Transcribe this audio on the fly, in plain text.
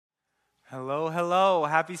Hello, hello.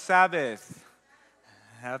 Happy Sabbath.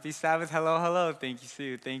 Happy Sabbath. Hello, hello. Thank you,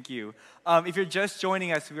 Sue. Thank you. If you're just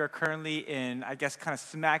joining us, we are currently in, I guess, kind of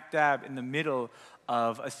smack dab in the middle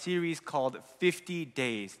of a series called 50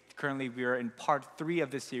 Days. Currently, we are in part 3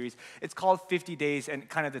 of this series. It's called 50 Days, and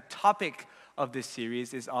kind of the topic of this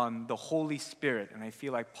series is on the Holy Spirit. And I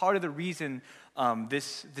feel like part of the reason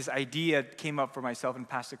this idea came up for myself and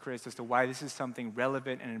Pastor Chris as to why this is something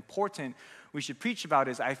relevant and important we should preach about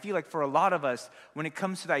is I feel like for a lot of us, when it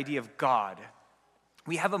comes to the idea of God,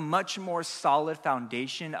 we have a much more solid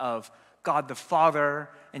foundation of God the Father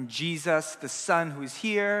and Jesus, the Son who is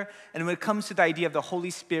here. And when it comes to the idea of the Holy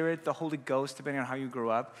Spirit, the Holy Ghost, depending on how you grew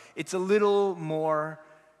up, it's a little more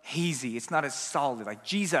hazy. It's not as solid. Like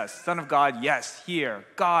Jesus, Son of God, yes, here.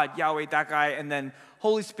 God, Yahweh, that guy. And then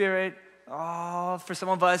Holy Spirit, for some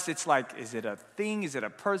of us, it's like, is it a thing? Is it a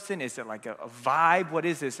person? Is it like a vibe? What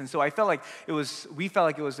is this? And so we felt like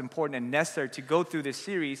it was important and necessary to go through this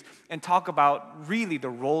series and talk about really the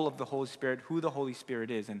role of the Holy Spirit, who the Holy Spirit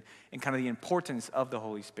is, and kind of the importance of the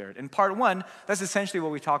Holy Spirit. In part 1, that's essentially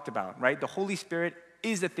what we talked about, right? The Holy Spirit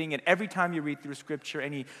is a thing, and every time you read through Scripture,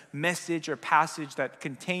 any message or passage that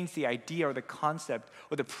contains the idea or the concept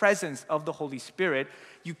or the presence of the Holy Spirit,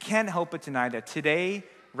 you can't help but deny that today,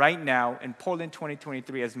 right now, in Portland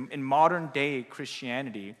 2023, as in modern day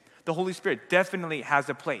Christianity, the Holy Spirit definitely has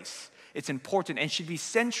a place. It's important and should be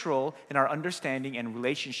central in our understanding and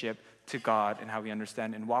relationship to God and how we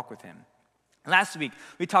understand and walk with Him. Last week,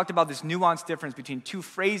 we talked about this nuanced difference between two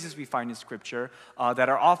phrases we find in Scripture that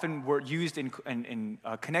are often used in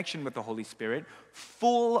connection with the Holy Spirit: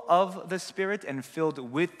 full of the Spirit and filled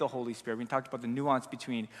with the Holy Spirit. We talked about the nuance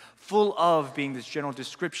between full of being this general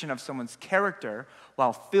description of someone's character,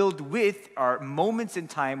 while filled with are moments in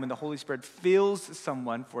time when the Holy Spirit fills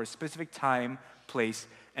someone for a specific time, place,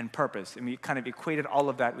 and purpose. And we kind of equated all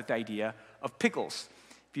of that with the idea of pickles.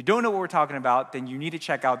 If you don't know what we're talking about, then you need to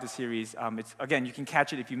check out the series. Again, you can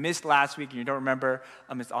catch it if you missed last week and you don't remember.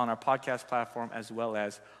 It's on our podcast platform as well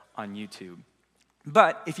as on YouTube.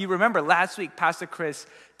 But if you remember last week, Pastor Chris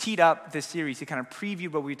teed up this series. He kind of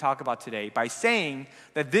previewed what we talk about today by saying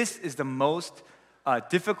that this is the most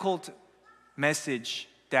difficult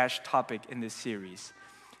message-topic in this series.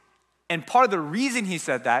 And part of the reason he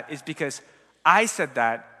said that is because I said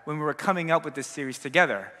that when we were coming up with this series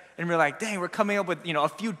together. And we're like, dang, we're coming up with, a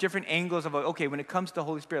few different angles of, okay, when it comes to the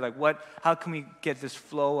Holy Spirit, how can we get this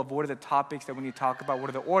flow of what are the topics that we need to talk about, what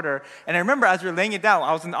are the order? And I remember as we were laying it down,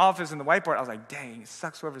 I was in the office in the whiteboard, I was like, dang, it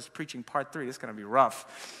sucks whoever's preaching part 3, this is going to be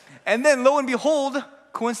rough. And then lo and behold,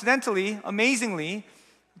 coincidentally, amazingly,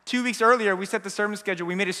 2 weeks earlier, we set the sermon schedule.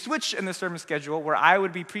 We made a switch in the sermon schedule where I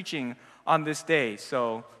would be preaching on this day.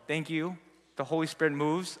 So thank you. The Holy Spirit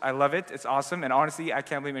moves. I love it. It's awesome. And honestly, I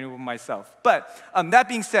can't believe anyone myself. But that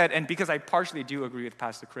being said, and because I partially do agree with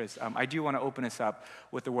Pastor Chris, I do want to open us up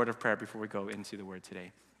with a word of prayer before we go into the word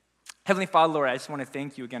today. Heavenly Father, Lord, I just want to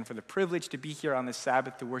thank you again for the privilege to be here on this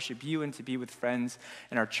Sabbath, to worship you and to be with friends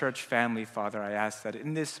and our church family, Father. I ask that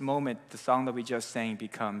in this moment, the song that we just sang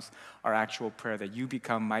becomes our actual prayer, that you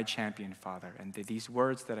become my champion, Father, and that these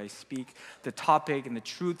words that I speak, the topic and the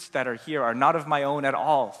truths that are here are not of my own at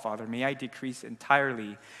all, Father. May I decrease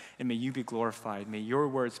entirely, and may you be glorified. May your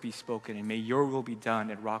words be spoken, and may your will be done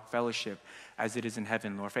at Rock Fellowship as it is in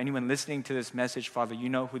heaven, Lord. For anyone listening to this message, Father, you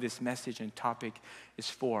know who this message and topic is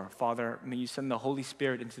for. Father, may you send the Holy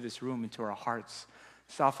Spirit into this room, into our hearts.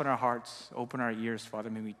 Soften our hearts, open our ears, Father.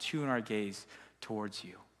 May we tune our gaze towards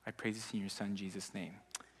you. I pray this in your Son, Jesus' name.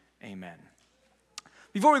 Amen.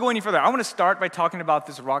 Before we go any further, I want to start by talking about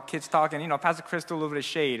this Rock Kids talk. And, Pastor Chris threw a little bit of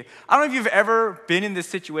shade. I don't know if you've ever been in this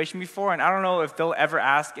situation before, and I don't know if they'll ever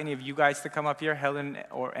ask any of you guys to come up here, Helen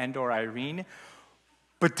or Irene.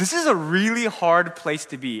 But this is a really hard place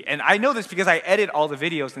to be. And I know this because I edit all the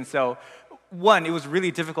videos. And so, one, it was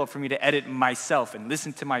really difficult for me to edit myself and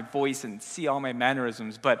listen to my voice and see all my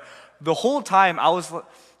mannerisms. But the whole time,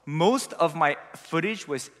 most of my footage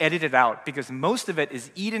was edited out because most of it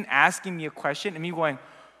is Eden asking me a question and me going,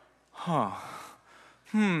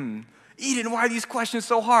 Eden, why are these questions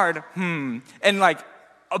so hard? And my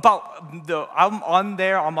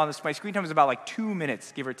screen time is about 2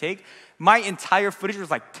 minutes, give or take. My entire footage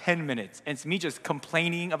was 10 minutes. And it's me just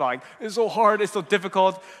complaining about it's so hard, it's so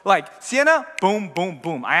difficult. Sienna, boom, boom,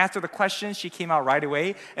 boom. I asked her the question, she came out right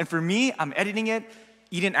away. And for me, I'm editing it.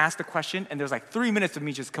 Eden asked the question, and there's 3 minutes of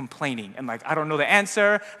me just complaining. And I don't know the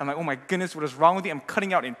answer. I'm oh my goodness, what is wrong with you? I'm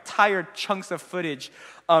cutting out entire chunks of footage.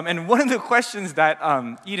 And one of the questions that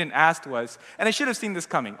Eden asked was, and I should have seen this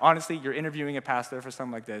coming. Honestly, you're interviewing a pastor for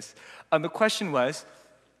something like this. The question was,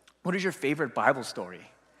 what is your favorite Bible story?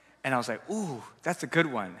 And I was like, ooh, that's a good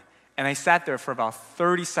one. And I sat there for about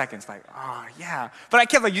 30 seconds, like, oh, yeah. But I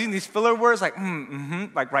kept like using these filler words, like,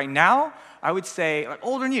 Like right now, I would say, like,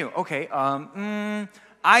 older than you. Okay,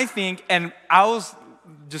 I think, and I was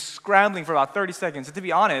just scrambling for about 30 seconds. And to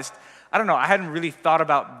be honest, I don't know, I hadn't really thought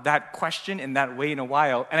about that question in that way in a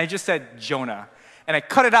while. And I just said Jonah. And I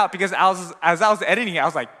cut it out because as I was editing it, I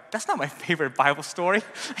was like, that's not my favorite Bible story.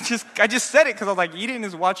 I just said it because I was like, Eden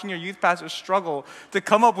is watching your youth pastor struggle to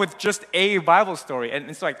come up with just a Bible story.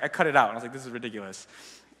 And so I cut it out. And I was like, this is ridiculous.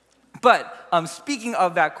 But speaking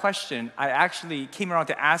of that question, I actually came around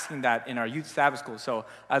to asking that in our youth Sabbath school. So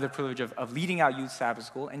I had the privilege of leading out youth Sabbath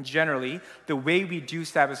school. And generally, the way we do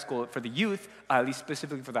Sabbath school for the youth, at least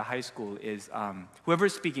specifically for the high school, is whoever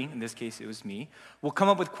is speaking, in this case it was me, will come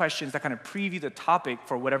up with questions that kind of preview the topic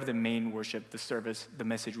for whatever the main worship, the service, the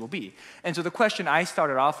message will be. And so the question I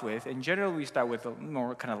started off with, and generally we start with a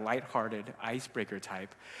more kind of lighthearted icebreaker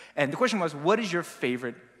type. And the question was, what is your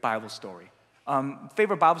favorite Bible story?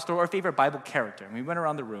 Favorite Bible story or favorite Bible character. And we went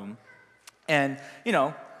around the room, and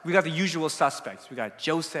we got the usual suspects. We got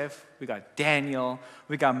Joseph, we got Daniel,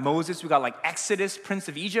 we got Moses, we got like Exodus, Prince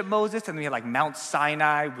of Egypt Moses, and we had like Mount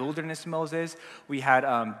Sinai, Wilderness Moses. We had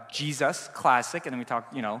Jesus, classic, and then we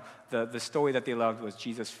talked, the story that they loved was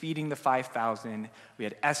Jesus feeding the 5,000. We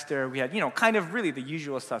had Esther, we had, kind of really the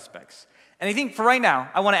usual suspects. And I think for right now,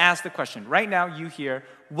 I want to ask the question. Right now, you hear,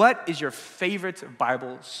 what is your favorite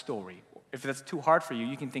Bible story? If that's too hard for you,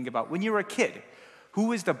 you can think about when you were a kid,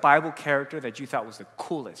 who is the Bible character that you thought was the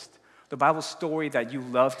coolest? The Bible story that you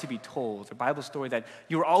loved to be told, the Bible story that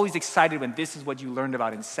you were always excited when this is what you learned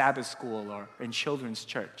about in Sabbath school or in children's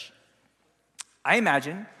church. I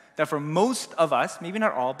imagine that for most of us, maybe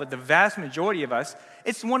not all, but the vast majority of us,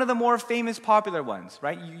 it's one of the more famous, popular ones,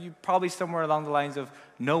 right? You probably somewhere along the lines of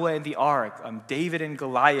Noah and the Ark, David and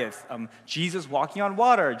Goliath, Jesus walking on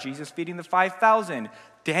water, Jesus feeding the 5,000,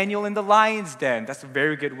 Daniel in the lion's den. That's a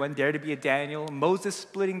very good one. Dare to be a Daniel. Moses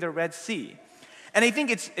splitting the Red Sea. And I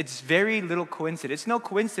think it's very little coincidence. It's no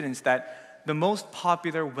coincidence that the most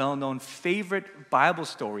popular, well-known, favorite Bible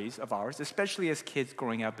stories of ours, especially as kids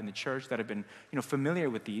growing up in the church that have been familiar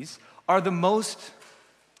with these, are the most,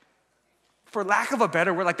 for lack of a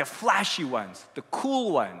better word, like the flashy ones, the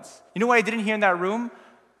cool ones. You know what I didn't hear in that room?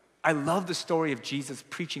 I love the story of Jesus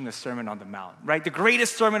preaching the Sermon on the Mount, right? The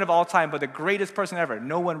greatest sermon of all time, but the greatest person ever.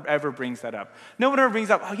 No one ever brings that up. No one ever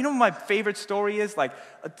brings up, what my favorite story is? Like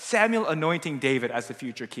Samuel anointing David as the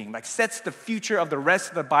future king. Like sets the future of the rest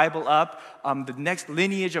of the Bible up, the next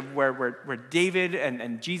lineage of where David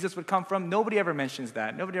and Jesus would come from. Nobody ever mentions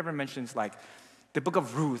that. Nobody ever mentions like the book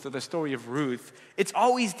of Ruth or the story of Ruth. It's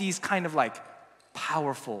always these kind of like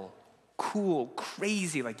powerful, cool,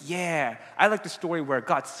 crazy, like, yeah. I like the story where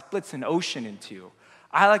God splits an ocean in two.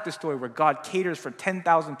 I like the story where God caters for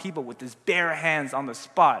 10,000 people with his bare hands on the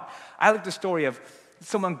spot. I like the story of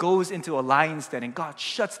someone goes into a lion's den and God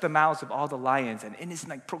shuts the mouths of all the lions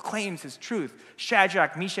and proclaims his truth.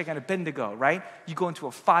 Shadrach, Meshach, and Abednego, right? You go into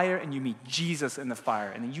a fire and you meet Jesus in the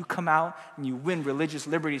fire. And then you come out and you win religious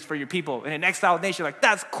liberties for your people in an exiled nation. Like,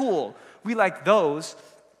 that's cool. We like those.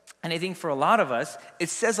 And I think for a lot of us, it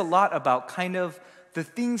says a lot about kind of the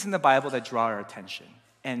things in the Bible that draw our attention.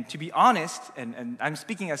 And to be honest, and I'm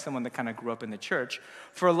speaking as someone that kind of grew up in the church,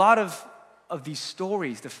 for a lot of these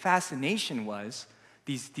stories, the fascination was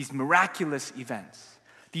these miraculous events,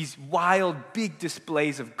 these wild, big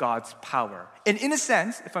displays of God's power. And in a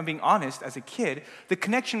sense, if I'm being honest, as a kid, the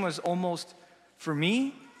connection was almost, for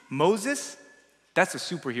me, Moses, that's a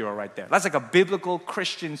superhero right there. That's like a biblical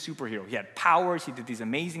Christian superhero. He had powers, he did these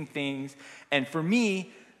amazing things. And for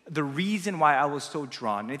me, the reason why I was so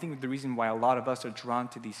drawn, and I think the reason why a lot of us are drawn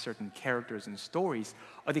to these certain characters and stories,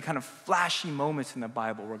 are the kind of flashy moments in the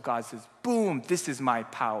Bible where God says, boom, this is my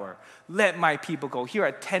power. Let my people go. Here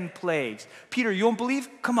are 10 plagues. Peter, you don't believe?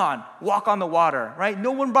 Come on, walk on the water, right?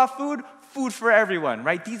 No one brought food? Food for everyone,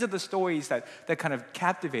 right? These are the stories that kind of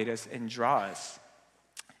captivate us and draw us.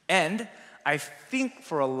 And I think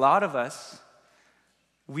for a lot of us,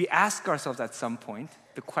 we ask ourselves at some point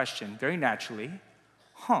the question, very naturally,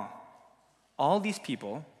 all these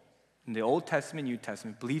people in the Old Testament, New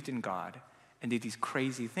Testament believed in God and did these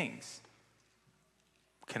crazy things.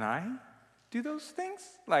 Can I do those things?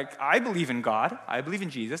 Like, I believe in God, I believe in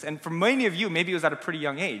Jesus, and for many of you, maybe it was at a pretty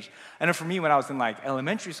young age. I know for me, when I was in like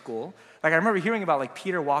elementary school, like I remember hearing about like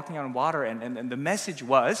Peter walking on water, and the message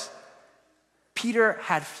was, Peter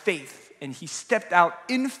had faith, and he stepped out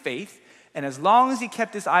in faith, and as long as he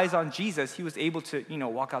kept his eyes on Jesus, he was able to,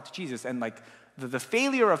 walk out to Jesus. And like the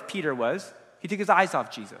failure of Peter was, he took his eyes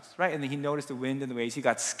off Jesus, right? And then he noticed the wind and the waves, he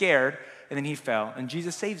got scared, and then he fell, and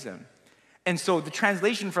Jesus saves him. And so the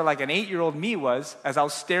translation for like an 8-year-old me was, as I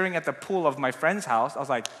was staring at the pool of my friend's house, I was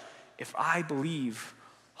like, if I believe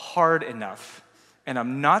hard enough and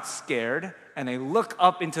I'm not scared and I look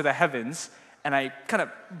up into the heavens and I kind of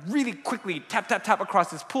really quickly tap, tap, tap across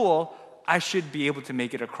this pool, I should be able to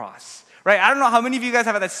make it across. Right? I don't know how many of you guys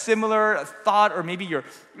have had that similar thought, or maybe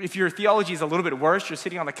if your theology is a little bit worse, you're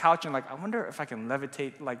sitting on the couch and like, I wonder if I can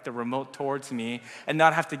levitate like the remote towards me and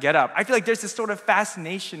not have to get up. I feel like there's this sort of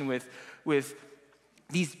fascination with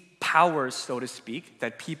these powers, so to speak,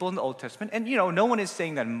 that people in the Old Testament, and no one is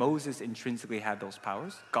saying that Moses intrinsically had those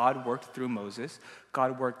powers. God worked through Moses.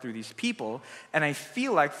 God worked through these people. And I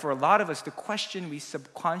feel like for a lot of us, the question we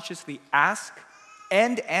subconsciously ask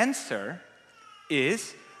and answer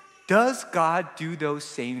is, does God do those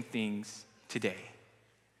same things today?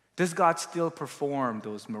 Does God still perform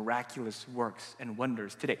those miraculous works and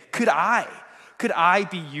wonders today? Could I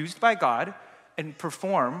be used by God and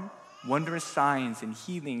perform wondrous signs and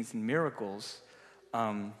healings and miracles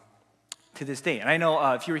to this day? And I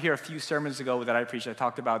know if you were here a few sermons ago that I preached, I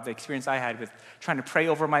talked about the experience I had with trying to pray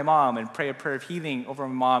over my mom and pray a prayer of healing over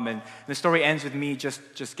my mom. And the story ends with me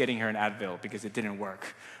just getting her an Advil because it didn't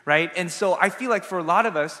work, right? And so I feel like for a lot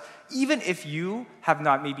of us, even if you have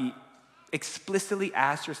not maybe explicitly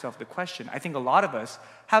asked yourself the question, I think a lot of us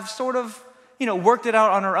have sort of, worked it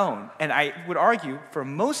out on our own. And I would argue for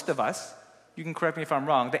most of us, you can correct me if I'm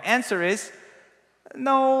wrong, the answer is,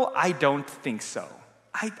 no, I don't think so.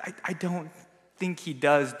 I don't think he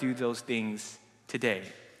does do those things today.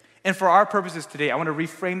 And for our purposes today, I want to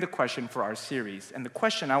reframe the question for our series. And the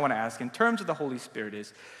question I want to ask in terms of the Holy Spirit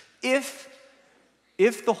is, if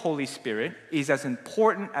the Holy Spirit is as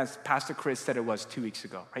important as Pastor Chris said it was 2 weeks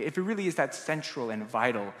ago, right? If it really is that central and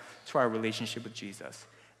vital to our relationship with Jesus,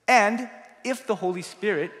 and if the Holy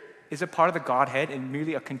Spirit is a part of the Godhead and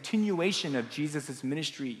merely a continuation of Jesus'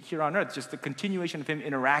 ministry here on earth, just the continuation of him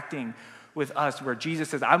interacting with us, where Jesus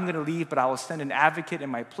says, I'm going to leave, but I will send an advocate in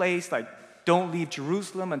my place. Like, don't leave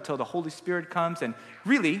Jerusalem until the Holy Spirit comes. And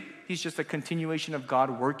really, he's just a continuation of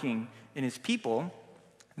God working in his people.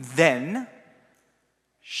 Then,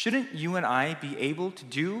 shouldn't you and I be able to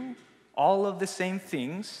do all of the same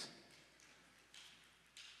things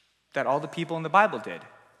that all the people in the Bible did?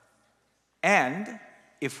 And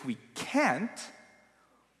if we can't,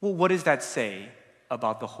 well, what does that say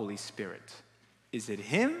about the Holy Spirit? Is it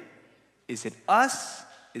him? Is it us?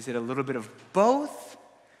 Is it a little bit of both?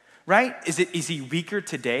 Right? Is he weaker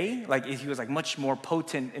today? Like, he was like much more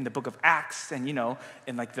potent in the book of Acts and,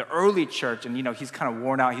 in like the early church, and, he's kind of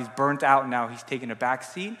worn out, he's burnt out now, he's taken a back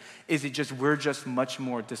seat? Is it just we're just much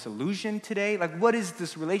more disillusioned today? Like, what is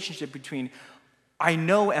this relationship between I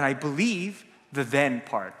know and I believe the then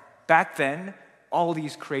part? Back then, all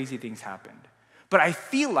these crazy things happened. But I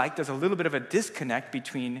feel like there's a little bit of a disconnect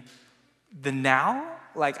between the now.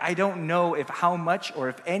 Like, I don't know if how much or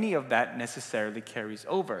if any of that necessarily carries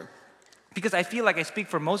over. Because I feel like I speak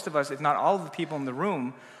for most of us, if not all of the people in the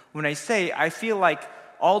room, when I say I feel like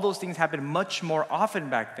all those things happened much more often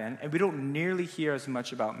back then, and we don't nearly hear as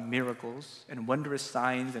much about miracles and wondrous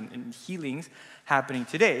signs and healings happening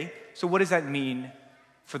today. So what does that mean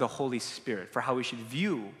for the Holy Spirit, for how we should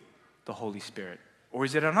view the Holy Spirit? Or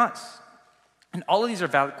is it on us? And all of these are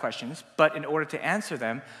valid questions, but in order to answer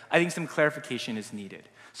them, I think some clarification is needed.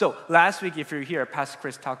 So last week, if you're here, Pastor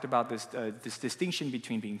Chris talked about this distinction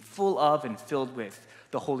between being full of and filled with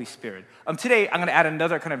the Holy Spirit. Today, I'm going to add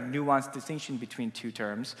another kind of nuanced distinction between two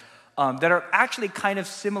terms that are actually kind of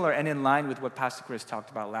similar and in line with what Pastor Chris talked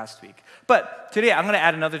about last week. But today, I'm going to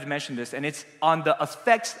add another dimension to this, and it's on the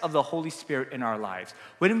effects of the Holy Spirit in our lives.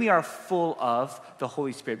 When we are full of the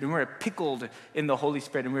Holy Spirit, when we're pickled in the Holy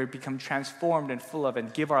Spirit, and we become transformed and full of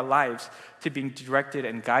and give our lives to being directed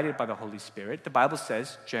and guided by the Holy Spirit, the Bible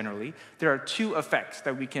says, generally, there are two effects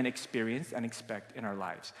that we can experience and expect in our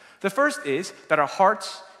lives. The first is that our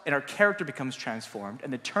hearts and our character becomes transformed.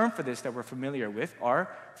 And the term for this that we're familiar with are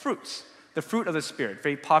fruits. The fruit of the Spirit,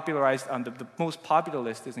 very popularized on the most popular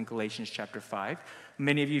list is in Galatians chapter 5.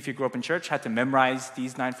 Many of you, if you grew up in church, had to memorize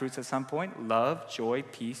these 9 fruits at some point: love, joy,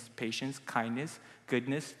 peace, patience, kindness,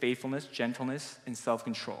 goodness, faithfulness, gentleness, and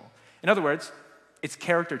self-control. In other words, it's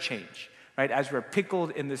character change, right? As we're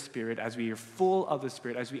pickled in the Spirit, as we are full of the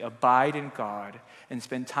Spirit, as we abide in God and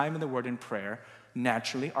spend time in the Word and prayer,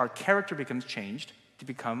 naturally, our character becomes changed to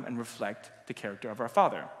become and reflect the character of our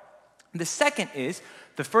Father. The second is,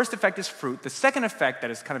 the first effect is fruit. The second effect that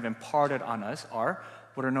is kind of imparted on us are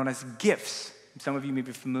what are known as gifts. Some of you may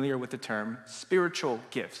be familiar with the term spiritual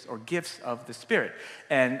gifts or gifts of the Spirit.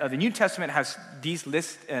 And the New Testament has these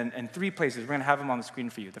lists in 3 places. We're going to have them on the screen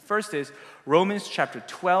for you. The first is Romans chapter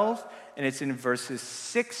 12, and it's in verses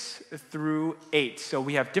 6 through 8. So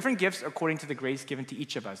we have different gifts according to the grace given to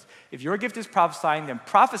each of us. If your gift is prophesying, then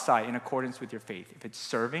prophesy in accordance with your faith. If it's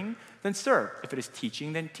serving, then serve. If it is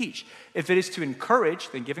teaching, then teach. If it is to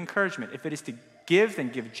encourage, then give encouragement. If it is to give, then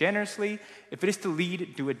give generously. If it is to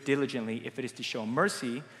lead, do it diligently. If it is to show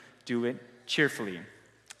mercy, do it cheerfully.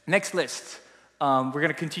 Next list. We're going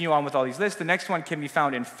to continue on with all these lists. The next one can be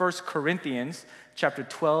found in 1 Corinthians chapter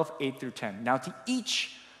 12, 8 through 10. Now to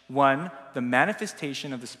each one, the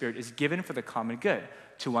manifestation of the Spirit is given for the common good.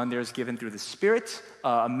 To one, there is given through the Spirit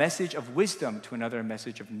a message of wisdom. To another, a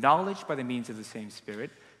message of knowledge by the means of the same Spirit.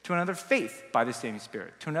 To another, faith by the same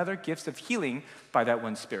Spirit. To another, gifts of healing by that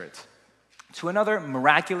one Spirit. To another,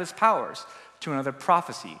 miraculous powers. To another,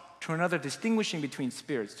 prophecy. To another, distinguishing between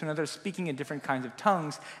spirits. To another, speaking in different kinds of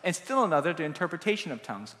tongues. And still another, the interpretation of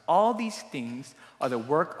tongues. All these things are the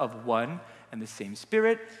work of one and the same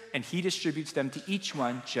Spirit, and he distributes them to each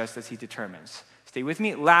one just as he determines. Stay with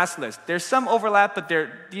me. Last list. There's some overlap, but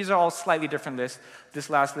these are all slightly different lists. This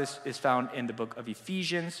last list is found in the book of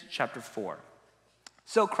Ephesians, chapter 4.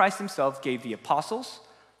 So Christ himself gave the apostles,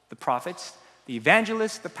 the prophets, the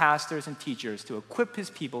evangelists, the pastors, and teachers to equip his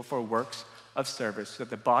people for works of service so that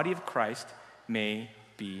the body of Christ may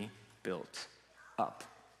be built up.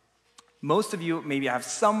 Most of you maybe have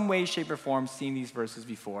some way, shape, or form seen these verses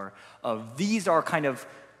before. These are kind of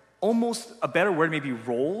almost a better word, maybe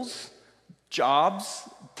roles, jobs,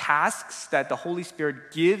 tasks that the Holy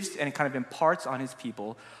Spirit gives and kind of imparts on his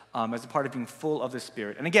people as a part of being full of the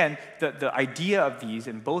Spirit. And again, the idea of these,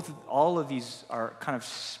 and all of these are kind of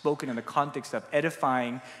spoken in the context of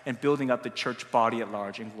edifying and building up the church body at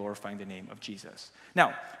large and glorifying the name of Jesus.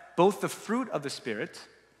 Now, both the fruit of the Spirit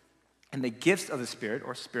and the gifts of the Spirit,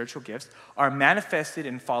 or spiritual gifts, are manifested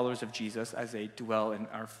in followers of Jesus as they dwell and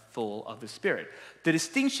are full of the Spirit. The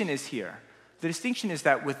distinction is here. The distinction is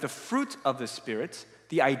that with the fruit of the Spirit,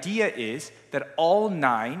 the idea is that all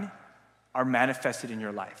 9 are manifested in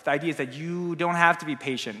your life. The idea is that you don't have to be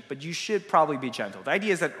patient, but you should probably be gentle. The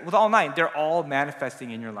idea is that with all 9, they're all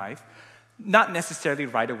manifesting in your life. Not necessarily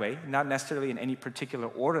right away, not necessarily in any particular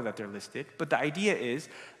order that they're listed, but the idea is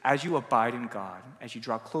as you abide in God, as you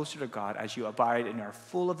draw closer to God, as you abide and are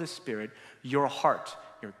full of the Spirit, your heart,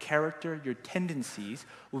 your character, your tendencies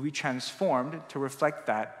will be transformed to reflect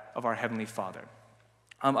that of our Heavenly Father.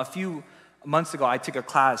 A few months ago, I took a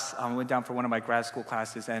class, went down for one of my grad school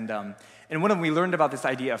classes, and in one of them, we learned about this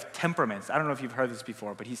idea of temperaments. I don't know if you've heard this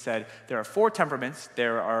before, but he said there are 4 temperaments.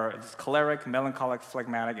 There are choleric, melancholic,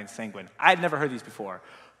 phlegmatic, and sanguine. I'd never heard these before,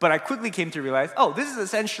 but I quickly came to realize, this is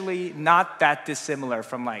essentially not that dissimilar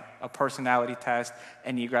from like a personality test,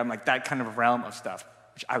 Enneagram, like that kind of realm of stuff,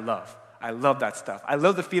 which I love. I love that stuff. I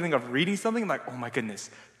love the feeling of reading something like, oh my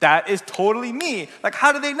goodness, that is totally me. Like,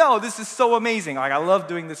 how do they know? This is so amazing. Like, I love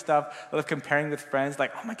doing this stuff. I love comparing with friends.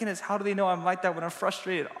 Like, oh my goodness, how do they know I'm like that when I'm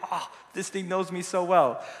frustrated? Oh, this thing knows me so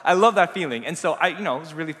well. I love that feeling. And so it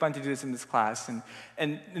was really fun to do this in this class.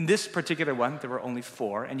 And in this particular one, there were only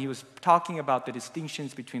 4. And he was talking about the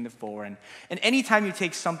distinctions between the 4. And anytime you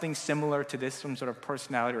take something similar to this, some sort of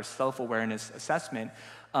personality or self-awareness assessment,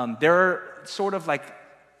 there are sort of like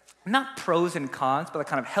not pros and cons, but like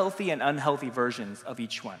kind of healthy and unhealthy versions of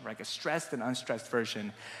each one, like a stressed and unstressed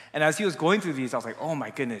version. And as he was going through these, I was like, oh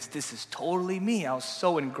my goodness, this is totally me. I was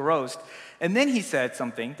so engrossed. And then he said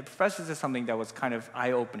something, the professor said something that was kind of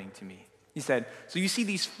eye-opening to me. He said, so you see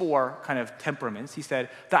these 4 kind of temperaments. He said,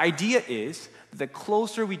 the idea is that the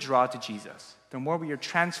closer we draw to Jesus, the more we are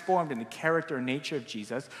transformed in the character and nature of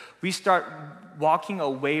Jesus, we start walking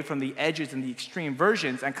away from the edges and the extreme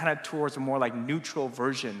versions and kind of towards a more like neutral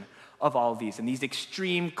version of all of these. And these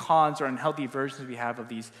extreme cons or unhealthy versions we have of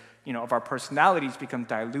these, of our personalities become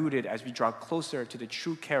diluted as we draw closer to the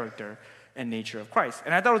true character and nature of Christ.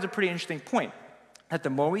 And I thought it was a pretty interesting point, that the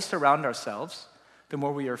more we surround ourselves, the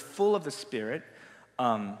more we are full of the Spirit,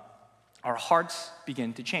 our hearts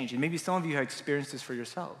begin to change. And maybe some of you have experienced this for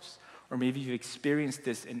yourselves. Or maybe you've experienced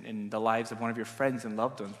this in the lives of one of your friends and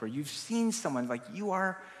loved ones, where you've seen someone like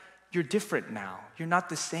you're different now. You're not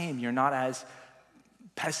the same. You're not as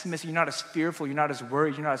pessimistic. You're not as fearful. You're not as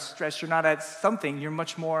worried. You're not as stressed. You're not as something. You're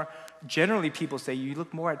much more, generally people say you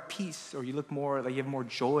look more at peace, or you look more like you have more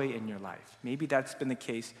joy in your life. Maybe that's been the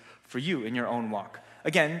case for you in your own walk.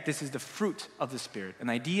 Again, this is the fruit of the Spirit. An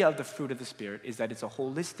idea of the fruit of the Spirit is that it's a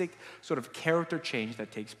holistic sort of character change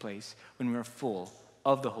that takes place when we're full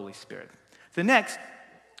of the Holy Spirit. The next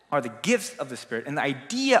are the gifts of the Spirit. And the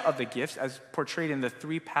idea of the gifts, as portrayed in the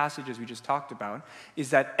 3 passages we just talked about, is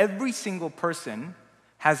that every single person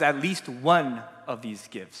has at least one of these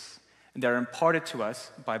gifts. And they're imparted to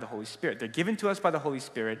us by the Holy Spirit. They're given to us by the Holy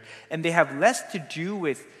Spirit, and they have less to do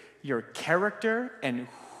with your character and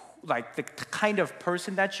like the kind of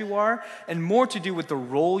person that you are, and more to do with the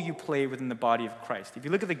role you play within the body of Christ. If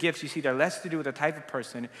you look at the gifts, you see they're less to do with the type of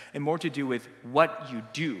person and more to do with what you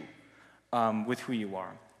do with who you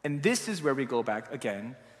are. And this is where we go back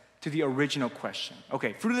again to the original question.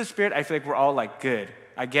 Okay, fruit of the Spirit, I feel like we're all like, good.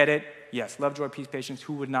 I get it. Yes, love, joy, peace, patience.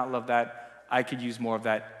 Who would not love that? I could use more of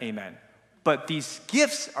that. Amen. But these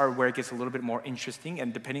gifts are where it gets a little bit more interesting,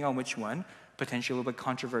 and depending on which one, potentially a little bit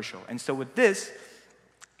controversial. And so with this,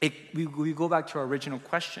 we go back to our original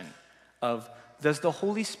question of, does the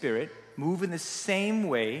Holy Spirit move in the same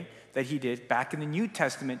way that he did back in the New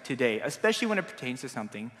Testament today, especially when it pertains to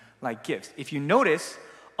something like gifts? If you notice,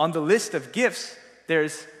 on the list of gifts,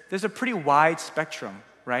 there's a pretty wide spectrum,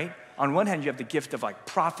 right? On one hand, you have the gift of like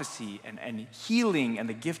prophecy and healing, and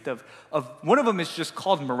the gift of one of them is just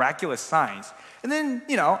called miraculous signs. And then,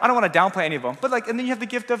 I don't want to downplay any of them, but and then you have the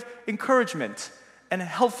gift of encouragement and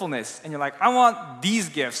helpfulness, and you're like, I want these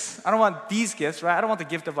gifts. I don't want these gifts, right? I don't want the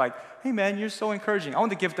gift of like, hey man, you're so encouraging. I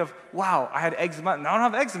want the gift of, wow, I had eczema, now I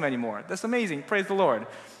don't have eczema anymore. That's amazing, praise the Lord,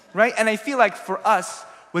 right? And I feel like for us,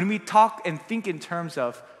 when we talk and think in terms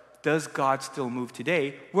of, does God still move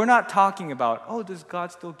today? We're not talking about, does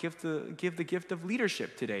God still give the gift of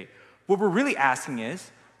leadership today? What we're really asking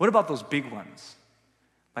is, what about those big ones?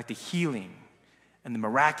 Like the healing and the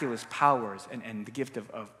miraculous powers and the gift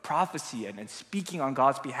of prophecy and speaking on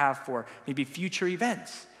God's behalf for maybe future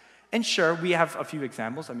events. And sure, we have a few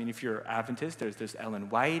examples. I mean, if you're Adventist, there's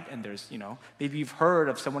Ellen White, and there's, maybe you've heard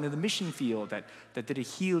of someone in the mission field that did a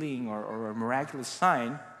healing or a miraculous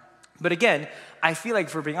sign. But again, I feel like,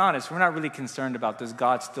 if we're being honest, we're not really concerned about, does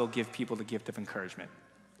God still give people the gift of encouragement?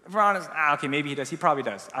 If we're honest, okay, maybe he does. He probably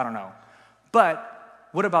does. I don't know. But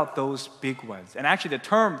what about those big ones? And actually, the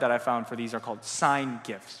term that I found for these are called sign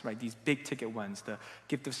gifts, right? These big ticket ones. The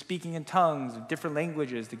gift of speaking in tongues, different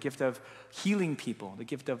languages, the gift of healing people, the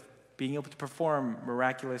gift of being able to perform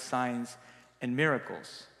miraculous signs and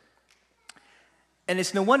miracles. And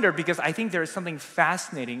it's no wonder, because I think there is something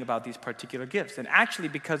fascinating about these particular gifts. And actually,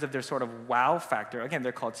 because of their sort of wow factor, again,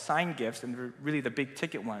 they're called sign gifts, and they're really the big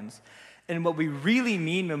ticket ones. And what we really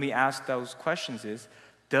mean when we ask those questions is,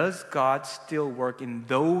 does God still work in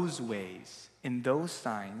those ways, in those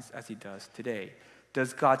signs, as he does today?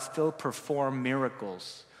 Does God still perform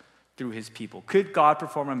miracles through his people? Could God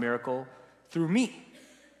perform a miracle through me?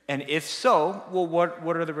 And if so, well,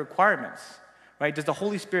 what are the requirements? Right? Does the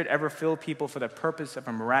Holy Spirit ever fill people for the purpose of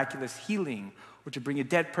a miraculous healing, or to bring a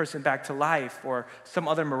dead person back to life, or some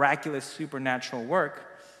other miraculous supernatural work?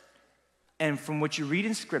 And from what you read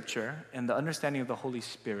in Scripture and the understanding of the Holy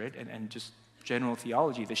Spirit and just general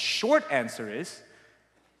theology, the short answer is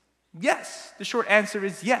yes. The short answer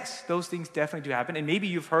is yes. Those things definitely do happen. And maybe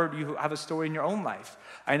you have a story in your own life.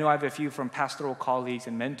 I know I have a few from pastoral colleagues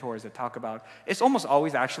and mentors that talk about, it's almost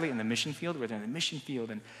always actually in the mission field, where they're in the mission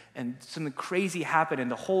field and something crazy happened, and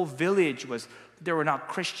the whole village they were not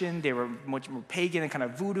Christian, they were much more pagan and kind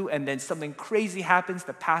of voodoo, and then something crazy happens,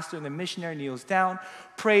 the pastor and the missionary kneels down,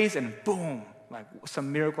 prays, and boom, like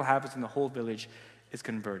some miracle happens and the whole village is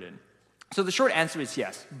converted. So the short answer is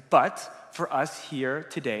yes, but for us here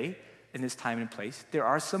today, in this time and place, there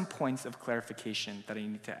are some points of clarification that I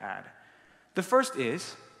need to add. The first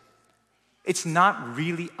is, it's not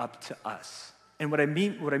really up to us. And what I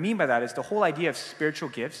mean by that is the whole idea of spiritual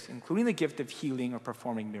gifts, including the gift of healing or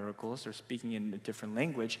performing miracles or speaking in a different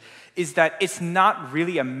language, is that it's not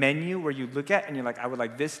really a menu where you look at and you're like, I would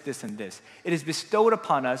like this, this, and this. It is bestowed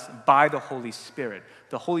upon us by the Holy Spirit.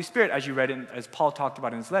 The Holy Spirit, as you read as Paul talked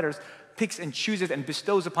about in his letters, picks and chooses and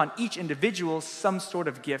bestows upon each individual some sort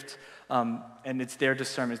of gift, and it's their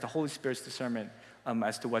discernment, it's the Holy Spirit's discernment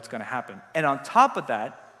as to what's going to happen. And on top of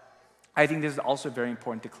that, I think this is also very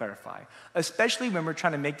important to clarify, especially when we're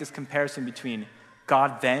trying to make this comparison between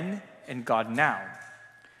God then and God now.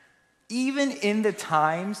 Even in the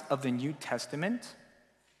times of the New Testament,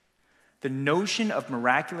 the notion of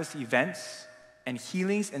miraculous events and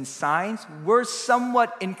healings and signs were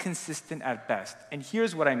somewhat inconsistent at best. And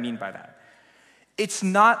here's what I mean by that. It's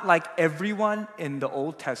not like everyone in the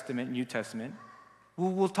Old Testament, New Testament,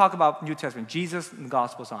 we'll talk about New Testament, Jesus and the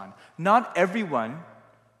Gospels on. Not everyone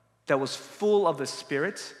that was full of the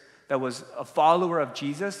Spirit, that was a follower of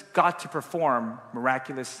Jesus, got to perform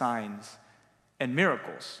miraculous signs and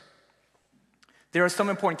miracles. There are some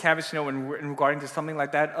important caveats to know in regarding to something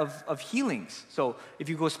like that of healings. So if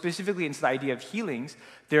you go specifically into the idea of healings,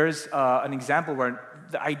 there's an example where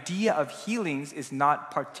the idea of healings is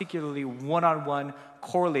not particularly one-on-one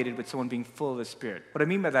correlated with someone being full of the Spirit. What I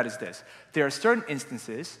mean by that is this. There are certain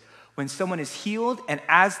instances when someone is healed, and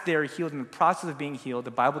as they're healed, in the process of being healed,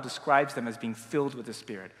 the Bible describes them as being filled with the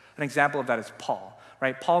Spirit. An example of that is Paul,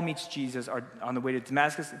 right? Paul meets Jesus on the way to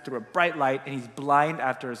Damascus through a bright light, and he's blind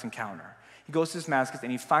after his encounter. He goes to Damascus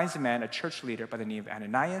and he finds a man, a church leader by the name of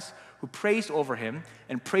Ananias, who prays over him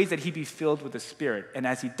and prays that he be filled with the Spirit. And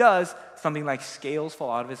as he does, something like scales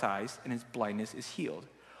fall out of his eyes and his blindness is healed.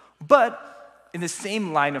 But in the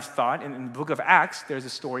same line of thought, in the book of Acts, there's a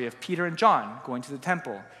story of Peter and John going to the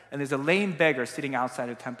temple. And there's a lame beggar sitting outside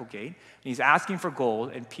the temple gate. And he's asking for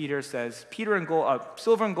gold. And Peter says,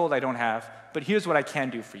 silver and gold I don't have, but here's what I can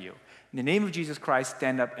do for you. In the name of Jesus Christ,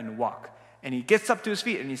 stand up and walk. And he gets up to his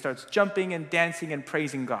feet and he starts jumping and dancing and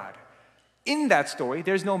praising God. In that story,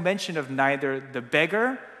 there's no mention of neither the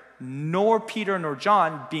beggar nor Peter nor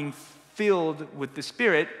John being filled with the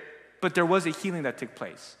Spirit, but there was a healing that took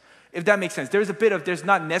place. If that makes sense, there's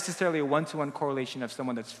not necessarily a one-to-one correlation of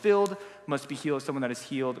someone that's filled must be healed, someone that is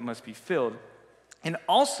healed must be filled. And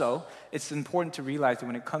also, it's important to realize that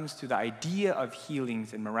when it comes to the idea of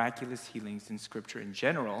healings and miraculous healings in Scripture in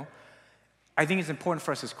general, I think it's important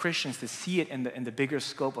for us as Christians to see it in the bigger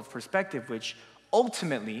scope of perspective, which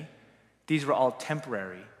ultimately, these were all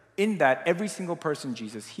temporary. In that every single person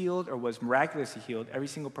Jesus healed or was miraculously healed, every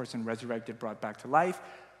single person resurrected, brought back to life,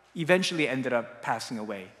 eventually ended up passing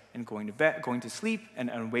away and going to bed, going to sleep,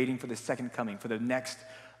 and waiting for the second coming, for the next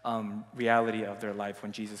reality of their life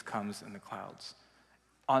when Jesus comes in the clouds.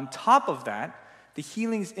 On top of that, the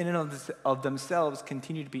healings in and of themselves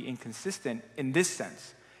continue to be inconsistent in this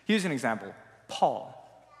sense. Here's an example. Paul.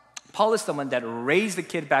 Paul is someone that raised the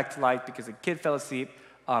kid back to life because the kid fell asleep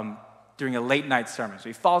during a late night sermon. So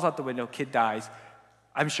he falls out the window, kid dies.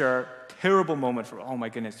 I'm sure, terrible moment for, oh my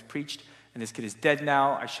goodness, preached, and this kid is dead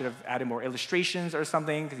now. I should have added more illustrations or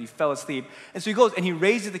something because he fell asleep. And so he goes and he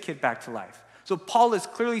raises the kid back to life. So Paul is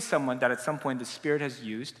clearly someone that at some point the Spirit has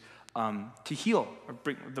used to heal, or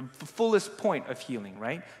bring the fullest point of healing,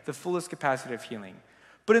 right? The fullest capacity of healing.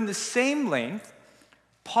 But in the same length,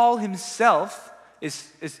 Paul himself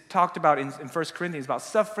is talked about in 1 Corinthians about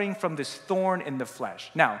suffering from this thorn in the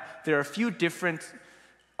flesh. Now, there are a few different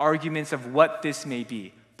arguments of what this may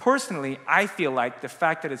be. Personally, I feel like the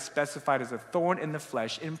fact that it's specified as a thorn in the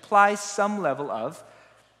flesh implies some level of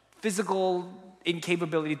physical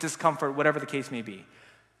incapability, discomfort, whatever the case may be.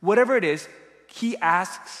 Whatever it is, he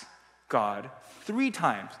asks God 3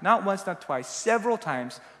 times, not once, not twice, several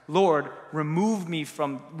times, Lord, remove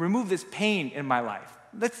this pain in my life.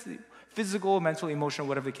 Let's see, physical, mental, emotional,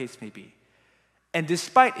 whatever the case may be. And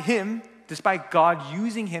despite God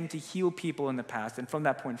using him to heal people in the past and from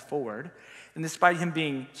that point forward, and despite him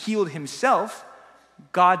being healed himself,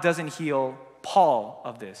 God doesn't heal Paul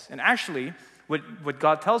of this. And actually, what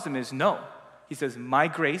God tells him is no. He says, my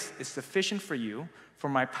grace is sufficient for you, for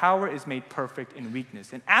my power is made perfect in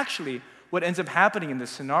weakness. And actually, what ends up happening in this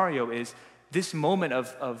scenario is this moment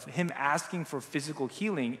of him asking for physical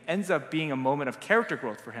healing ends up being a moment of character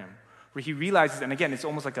growth for him, where he realizes, and again, it's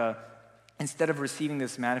almost like instead of receiving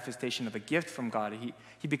this manifestation of a gift from God,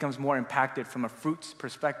 he becomes more impacted from a fruits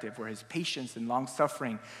perspective, where his patience and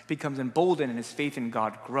long-suffering becomes emboldened and his faith in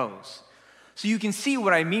God grows. So you can see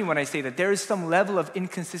what I mean when I say that there is some level of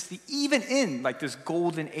inconsistency, even in like this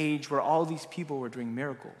golden age where all these people were doing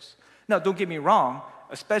miracles. Now, don't get me wrong,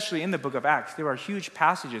 especially in the book of Acts, there are huge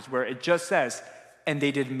passages where it just says, and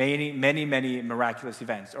they did many, many, many miraculous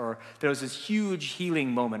events, or there was this huge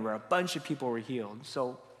healing moment where a bunch of people were healed.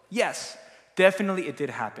 So yes, definitely it did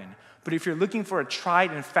happen. But if you're looking for a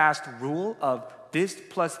tried and fast rule of this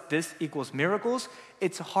plus this equals miracles,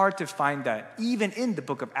 it's hard to find that even in the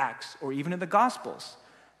book of Acts or even in the Gospels.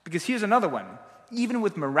 Because here's another one. Even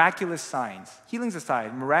with miraculous signs, healings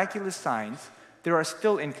aside, miraculous signs, there are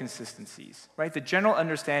still inconsistencies, right? The general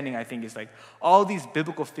understanding, I think, is like all these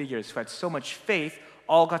biblical figures who had so much faith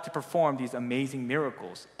all got to perform these amazing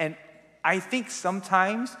miracles. And I think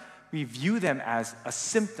sometimes we view them as a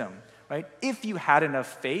symptom, right? If you had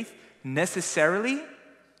enough faith, necessarily,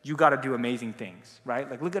 you got to do amazing things, right?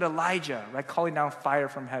 Like look at Elijah, right? Calling down fire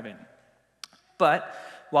from heaven. But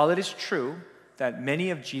while it is true that many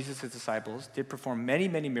of Jesus' disciples did perform many,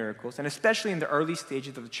 many miracles, and especially in the early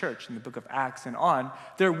stages of the church, in the book of Acts and on,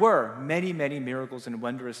 there were many, many miracles and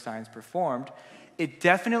wondrous signs performed. It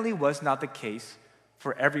definitely was not the case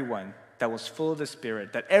for everyone that was full of the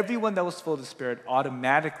Spirit, that everyone that was full of the Spirit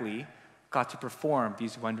automatically got to perform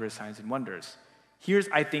these wondrous signs and wonders. Here's,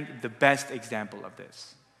 I think, the best example of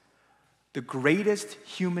this. The greatest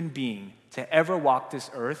human being to ever walk this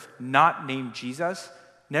earth, not named Jesus,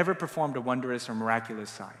 never performed a wondrous or miraculous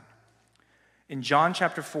sign. In John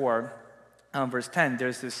chapter 4, verse 10,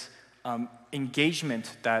 there's this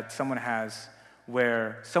engagement that someone has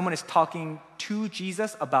where someone is talking to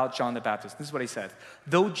Jesus about John the Baptist. This is what he said.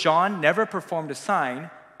 Though John never performed a sign,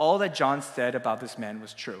 all that John said about this man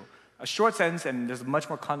was true. A short sentence, and there's much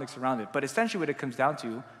more context around it. But essentially what it comes down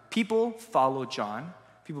to, people followed John.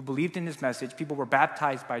 People believed in his message. People were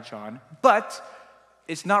baptized by John. But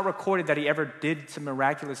it's not recorded that he ever did some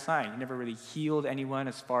miraculous sign. He never really healed anyone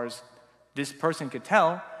as far as this person could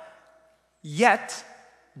tell. Yet,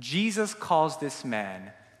 Jesus calls this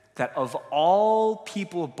man that of all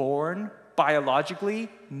people born biologically,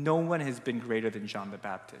 no one has been greater than John the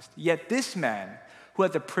Baptist. Yet this man, who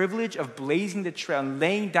had the privilege of blazing the trail and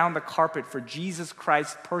laying down the carpet for Jesus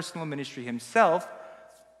Christ's personal ministry himself,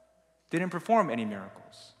 didn't perform any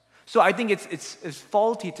miracles. So I think it's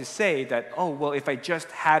faulty to say that, oh, well, if I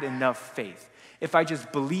just had enough faith, if I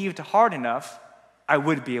just believed hard enough, I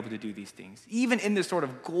would be able to do these things. Even in this sort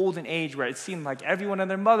of golden age where it seemed like everyone and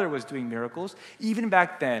their mother was doing miracles, even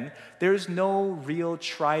back then, there's no real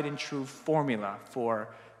tried and true formula for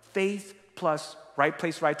faith plus right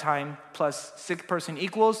place, right time, plus sick person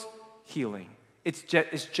equals healing. It's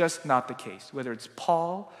just not the case. Whether it's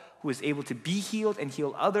Paul, who was able to be healed and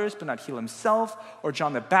heal others, but not heal himself, or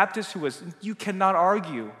John the Baptist, you cannot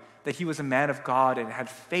argue that he was a man of God and had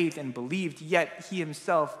faith and believed, yet he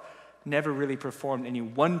himself never really performed any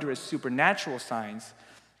wondrous supernatural signs.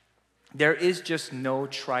 There is just no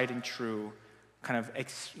tried and true kind of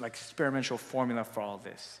experimental formula for all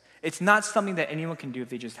this. It's not something that anyone can do if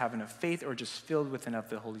they just have enough faith or just filled with enough of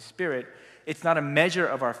the Holy Spirit. It's not a measure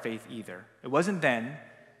of our faith either. It wasn't then,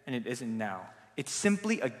 and it isn't now. It's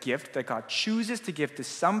simply a gift that God chooses to give to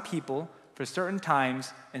some people for certain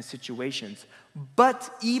times and situations. But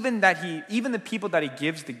even the people that he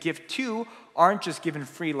gives the gift to aren't just given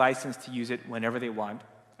free license to use it whenever they want,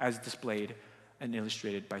 as displayed and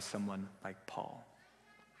illustrated by someone like Paul.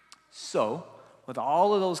 So, with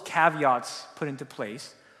all of those caveats put into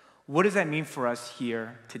place, what does that mean for us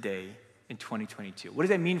here today in 2022? What does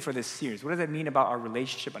that mean for this series? What does that mean about our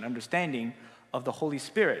relationship and understanding of the Holy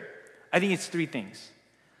Spirit? I think it's three things.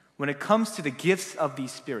 When it comes to the gifts of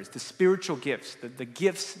these spirits, the spiritual gifts, the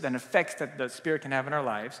gifts and effects that the Spirit can have in our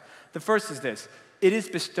lives, the first is this: it is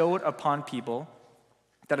bestowed upon people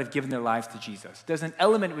that have given their lives to Jesus. There's an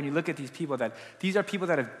element when you look at these people that these are people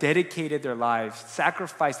that have dedicated their lives,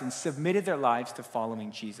 sacrificed and submitted their lives to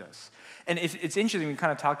following Jesus. And it's interesting, we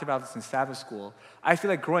kind of talked about this in Sabbath school. I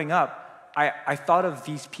feel like growing up, I thought of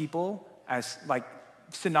these people as like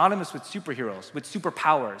synonymous with superheroes, with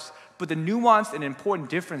superpowers. But the nuanced and important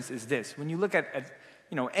difference is this: when you look at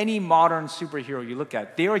any modern superhero you look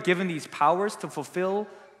at, they are given these powers to fulfill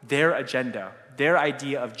their agenda, their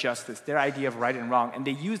idea of justice, their idea of right and wrong, and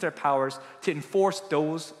they use their powers to enforce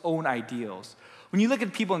those own ideals. When you look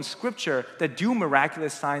at people in Scripture that do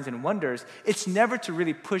miraculous signs and wonders, it's never to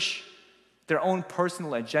really push their own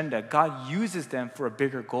personal agenda. God uses them for a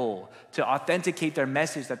bigger goal, to authenticate their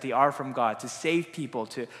message that they are from God, to save people,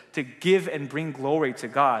 to give and bring glory to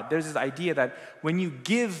God. There's this idea that when you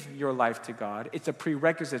give your life to God, it's a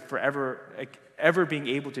prerequisite for ever being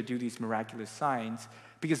able to do these miraculous signs,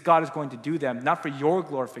 because God is going to do them not for your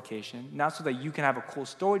glorification, not so that you can have a cool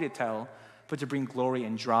story to tell, but to bring glory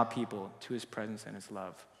and draw people to his presence and his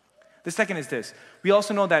love. The second is this: we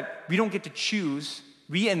also know that we don't get to choose.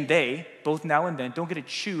 We and they, both now and then, don't get to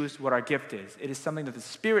choose what our gift is. It is something that the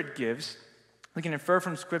Spirit gives. We can infer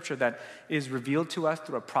from Scripture that it is revealed to us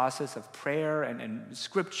through a process of prayer and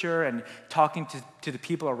Scripture and talking to the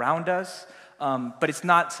people around us. But it's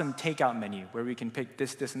not some takeout menu where we can pick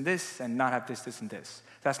this, this, and this, and not have this, this, and this.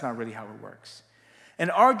 That's not really how it works. And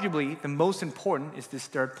arguably, the most important is this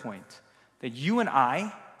third point, that you and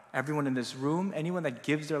I, everyone in this room, anyone that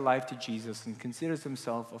gives their life to Jesus and considers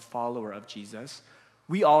himself a follower of Jesus,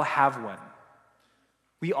 we all have one.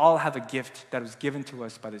 We all have a gift that was given to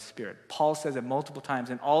us by the Spirit. Paul says it multiple times,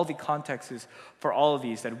 and all the context is for all of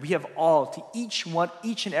these, that we have all, to each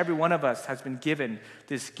and every one of us has been given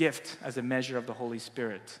this gift as a measure of the Holy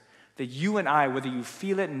Spirit. That you and I, whether you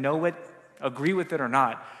feel it, know it, agree with it or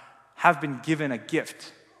not, have been given a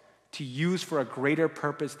gift to use for a greater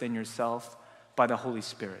purpose than yourself by the Holy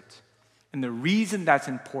Spirit. And the reason that's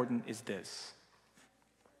important is this: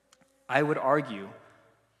 I would argue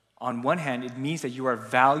On one hand, it means that you are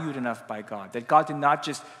valued enough by God, that God did not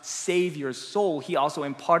just save your soul, he also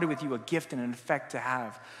imparted with you a gift and an effect to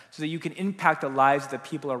have, so that you can impact the lives of the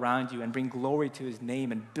people around you and bring glory to his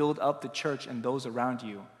name and build up the church and those around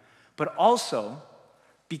you. But also,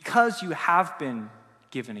 because you have been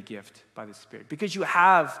given a gift by the Spirit, because you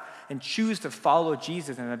have and choose to follow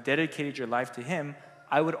Jesus and have dedicated your life to him,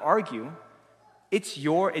 I would argue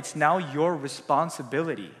it's now your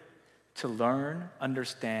responsibility to learn,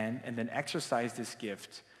 understand, and then exercise this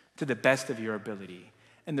gift to the best of your ability.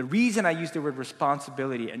 And the reason I use the word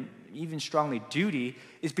responsibility and even strongly duty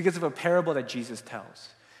is because of a parable that Jesus tells.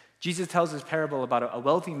 Jesus tells this parable about a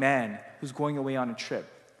wealthy man who's going away on a trip.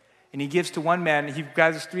 And he gives to one man, he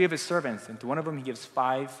gathers 3 of his servants, and to one of them he gives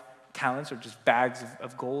 5 talents, or just bags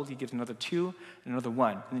of gold. He gives another 2 and another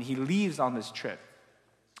 1. And then he leaves on this trip.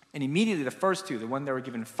 And immediately the first 2, the one that were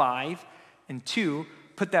given 5 and 2,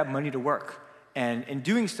 put that money to work. And in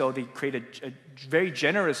doing so, they create a very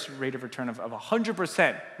generous rate of return of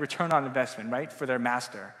 100% return on investment, right, for their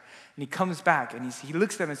master. And he comes back and he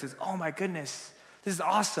looks at them and says, oh my goodness, this is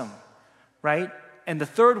awesome, right? And the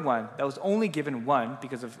third one, that was only given 1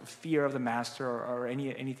 because of fear of the master or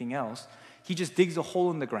anything else, he just digs a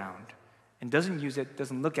hole in the ground and doesn't use it,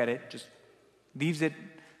 doesn't look at it, just leaves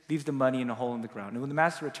the money in a hole in the ground. And when the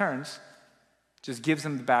master returns, just gives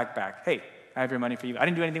him the bag back. Hey, I have your money for you. I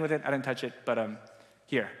didn't do anything with it. I didn't touch it, but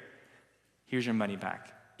here's your money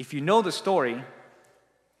back. If you know the story,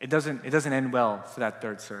 it doesn't end well for that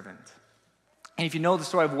third servant. And if you know the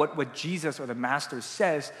story of what Jesus or the master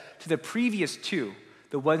says to the previous 2,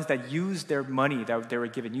 the ones that used their money that they were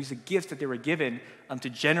given, used the gifts that they were given to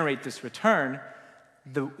generate this return,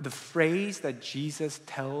 the phrase that Jesus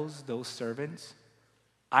tells those servants,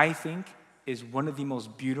 I think, is one of the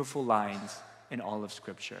most beautiful lines in all of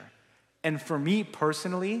Scripture. And for me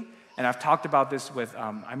personally, and I've talked about this with,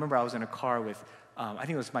 I remember I was in a car with, I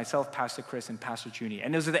think it was myself, Pastor Chris, and Pastor Junie.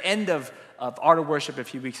 And it was at the end of Art of Worship a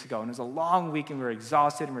few weeks ago. And it was a long week, and we were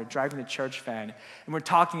exhausted, and we were driving the church van. And we're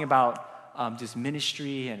talking about just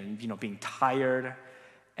ministry and being tired.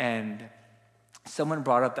 And someone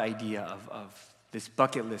brought up the idea of this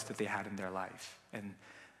bucket list that they had in their life. And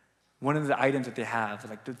one of the items that they have,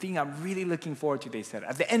 like the thing I'm really looking forward to, they said,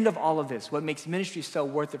 at the end of all of this, what makes ministry so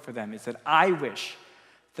worth it for them is that I wish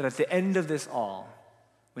that at the end of this all,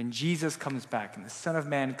 when Jesus comes back and the Son of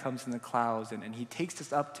Man comes in the clouds and he takes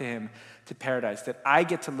us up to him to paradise, that I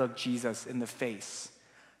get to look Jesus in the face,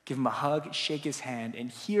 give him a hug, shake his hand, and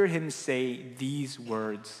hear him say these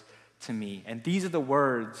words to me. And these are the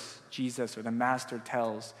words Jesus or the Master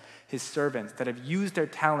tells his servants that have used their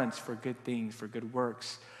talents for good things, for good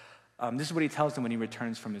works. This is what he tells them when he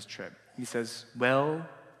returns from his trip. He says, well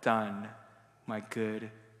done, my good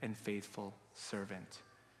and faithful servant.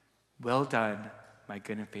 Well done, my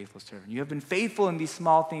good and faithful servant. You have been faithful in these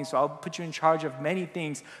small things, so I'll put you in charge of many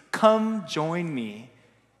things. Come join me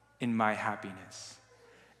in my happiness.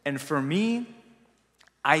 And for me,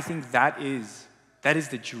 I think that is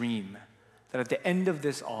the dream. That at the end of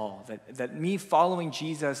this all, that me following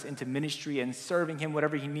Jesus into ministry and serving him,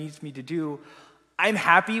 whatever he needs me to do, I'm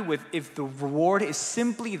happy with if the reward is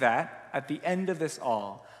simply that, at the end of this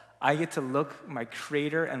all, I get to look my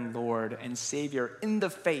Creator and Lord and Savior in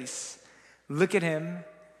the face, look at him,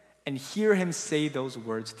 and hear him say those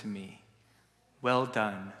words to me. Well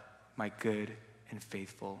done, my good and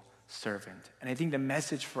faithful servant. And I think the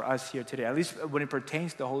message for us here today, at least when it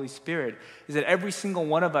pertains to the Holy Spirit, is that every single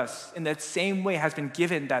one of us in that same way has been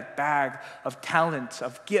given that bag of talents,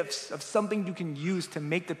 of gifts, of something you can use to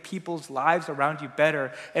make the people's lives around you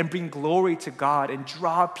better and bring glory to God and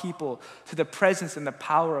draw people to the presence and the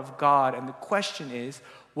power of God. And the question is,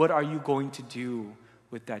 what are you going to do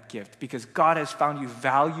with that gift? Because God has found you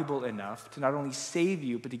valuable enough to not only save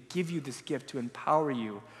you, but to give you this gift to empower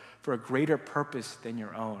you for a greater purpose than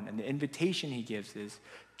your own. And the invitation he gives is,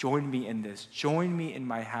 join me in this. Join me in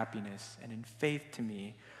my happiness, and in faith to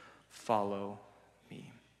me, follow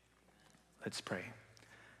me. Let's pray.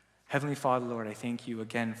 Heavenly Father, Lord, I thank you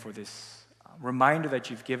again for this reminder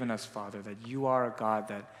that you've given us, Father, that you are a God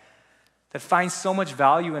that finds so much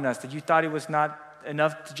value in us, that you thought it was not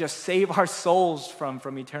enough to just save our souls from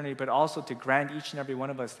eternity, but also to grant each and every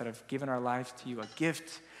one of us that have given our lives to you a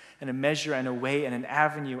gift and a measure and a way and an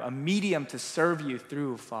avenue, a medium to serve you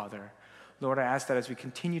through, Father. Lord, I ask that as we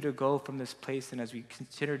continue to go from this place and as we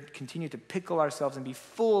continue to pickle ourselves and be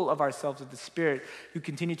full of ourselves with the Spirit, you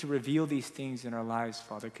continue to reveal these things in our lives,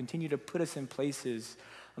 Father. Continue to put us in places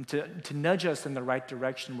to nudge us in the right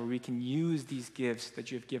direction where we can use these gifts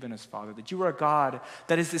that you have given us, Father. That you are a God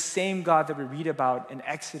that is the same God that we read about in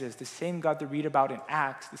Exodus, the same God that we read about in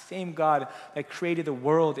Acts, the same God that created the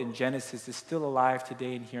world in Genesis is still alive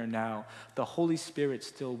today and here now. The Holy Spirit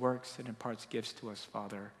still works and imparts gifts to us,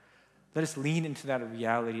 Father. Let us lean into that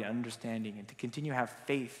reality and understanding and to continue to have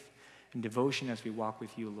faith and devotion as we walk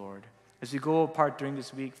with you, Lord. As we go apart during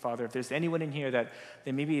this week, Father, if there's anyone in here that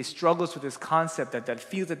maybe struggles with this concept, that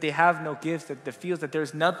feels that they have no gifts, that feels that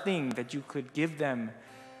there's nothing that you could give them,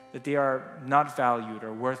 that they are not valued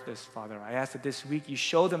or worthless, Father, I ask that this week you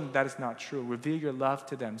show them that is not true. Reveal your love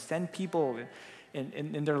to them. Send people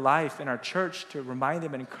in their life, in our church, to remind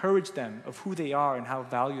them and encourage them of who they are and how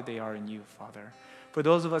valued they are in you, Father. For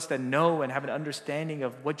those of us that know and have an understanding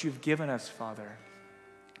of what you've given us, Father,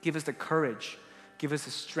 give us the courage, give us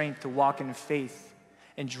the strength to walk in faith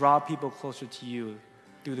and draw people closer to you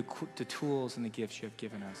through the tools and the gifts you have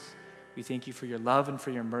given us. We thank you for your love and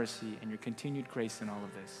for your mercy and your continued grace in all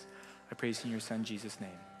of this. I praise in your Son, Jesus' name.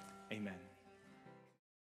 Amen.